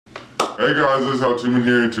Hey guys, this is HowToMen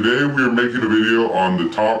here, and today we are making a video on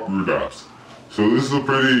the top root apps. So this is a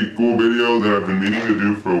pretty cool video that I've been meaning to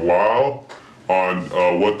do for a while on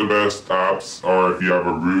what the best apps are if you have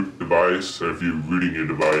a root device or if you're rooting your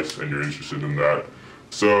device and you're interested in that.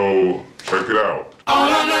 So check it out. All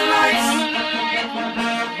of the lights.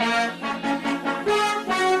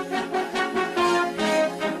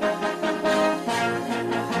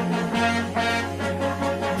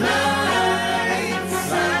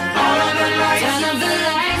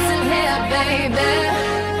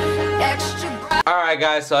 Alright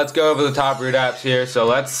guys, so let's go over the top root apps here. So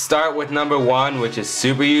let's start with number one, which is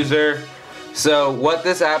Superuser. So what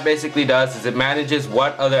this app basically does is it manages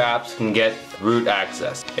what other apps can get root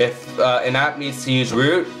access. If an app needs to use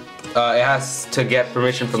root, it has to get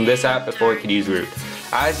permission from this app before it can use root.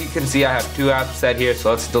 As you can see, I have two apps set here,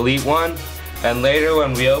 so let's delete one. And later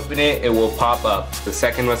when we open it, it will pop up. The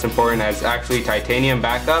second most important is actually Titanium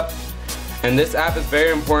Backup. And this app is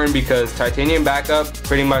very important because Titanium Backup,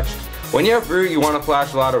 pretty much, when you have root, you want to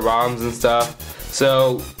flash a lot of ROMs and stuff.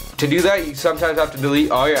 So to do that, you sometimes have to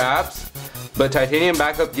delete all your apps. But Titanium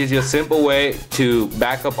Backup gives you a simple way to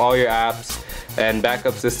back up all your apps and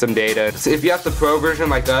backup system data. So if you have the pro version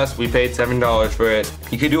like us, we paid $7 for it.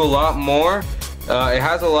 You could do a lot more. It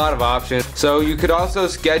has a lot of options. So you could also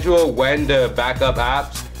schedule when to back up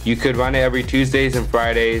apps. You could run it every Tuesdays and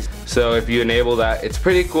Fridays. So if you enable that, it's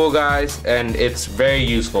pretty cool guys, and it's very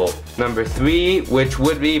useful. Number three, which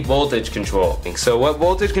would be voltage control. So what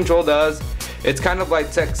voltage control does, it's kind of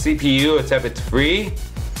like tech CPU, except it's free.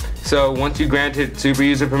 So once you granted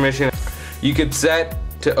Superuser permission, you could set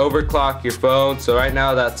to overclock your phone. So right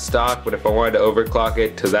now that's stock, but if I wanted to overclock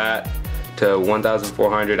it to that, to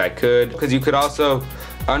 1400, I could. Because you could also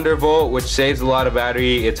undervolt, which saves a lot of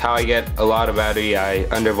battery. It's how I get a lot of battery. I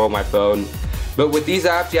undervolt my phone. But with these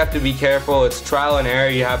apps, you have to be careful. It's trial and error.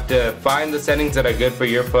 You have to find the settings that are good for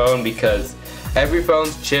your phone because every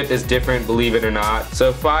phone's chip is different, believe it or not.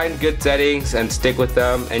 So find good settings and stick with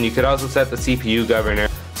them. And you could also set the CPU governor.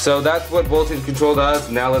 So that's what voltage control does.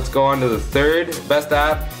 Now let's go on to the third best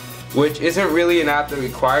app, which isn't really an app that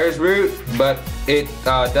requires root, but it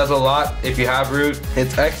does a lot if you have root.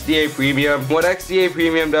 It's XDA Premium. What XDA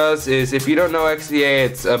Premium does is, if you don't know XDA,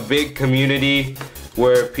 it's a big community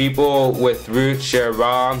where people with root share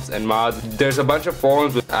ROMs and mods. There's a bunch of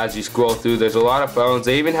forums as you scroll through. There's a lot of phones.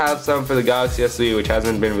 They even have some for the Galaxy S3, which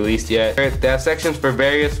hasn't been released yet. They have sections for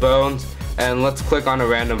various phones, and let's click on a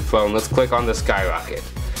random phone. Let's click on the Skyrocket.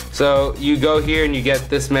 So you go here and you get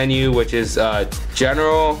this menu, which is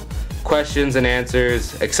general, questions and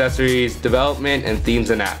answers, accessories, development, and themes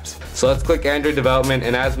and apps. So let's click Android development,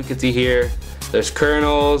 and as we can see here, there's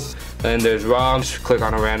kernels and there's ROMs. Click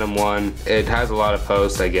on a random one. It has a lot of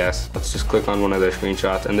posts, I guess. Let's just click on one of their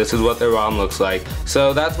screenshots, and this is what their ROM looks like.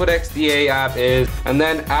 So that's what XDA app is. And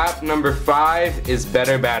then app number 5 is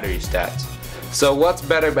better battery stats. So what's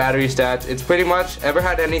better battery stats? It's pretty much, ever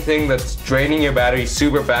had anything that's draining your battery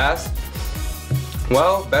super fast?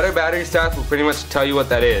 Well, better battery stats will pretty much tell you what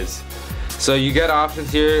that is. So you get options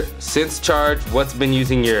here, since charge, what's been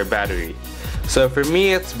using your battery. So for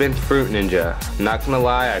me, it's been Fruit Ninja. Not gonna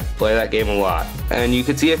lie, I play that game a lot. And you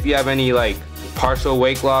can see if you have any like partial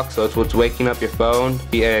wake lock, so it's what's waking up your phone.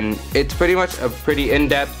 And it's pretty much a pretty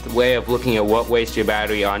in-depth way of looking at what wastes your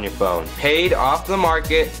battery on your phone. Paid off the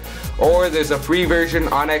market, or there's a free version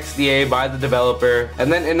on XDA by the developer.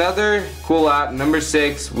 And then another cool app, number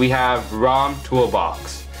 6, we have Rom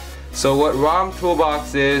Toolbox. So what Rom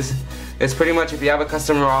Toolbox is, it's pretty much if you have a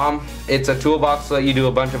custom ROM, it's a toolbox to let you do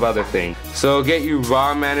a bunch of other things. So get you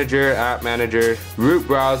ROM manager, app manager, root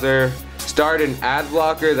browser, start an ad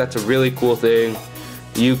blocker, that's a really cool thing.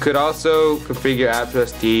 You could also configure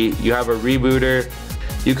at&t, you have a rebooter,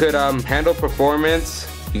 you could handle performance,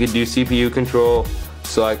 you could do CPU control,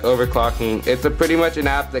 so like overclocking. It's pretty much an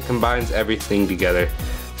app that combines everything together.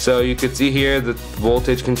 So you could see here the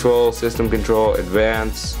voltage control, system control,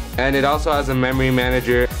 advanced, and it also has a memory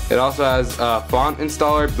manager. It also has a font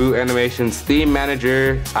installer, boot animations, theme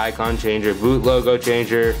manager, icon changer, boot logo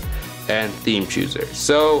changer, and theme chooser.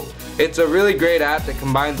 So it's a really great app that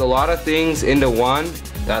combines a lot of things into one.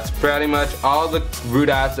 That's pretty much all the root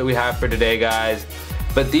apps that we have for today, guys.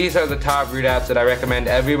 But these are the top root apps that I recommend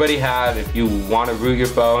everybody have if you want to root your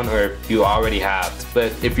phone or if you already have.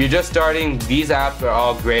 But if you're just starting, these apps are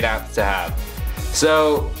all great apps to have.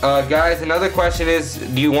 So guys, another question is,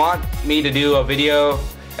 do you want me to do a video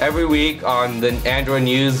every week on the Android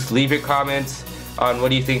news? Leave your comments on what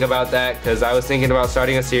do you think about that, because I was thinking about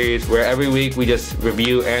starting a series where every week we just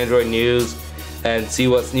review Android news and see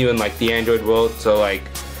what's new in like the Android world. So like,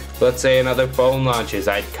 let's say another phone launches,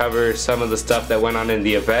 I'd cover some of the stuff that went on in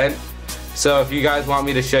the event, So if you guys want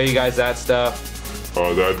me to show you guys that stuff,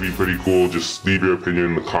 that'd be pretty cool. Just leave your opinion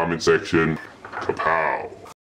in the comment section of how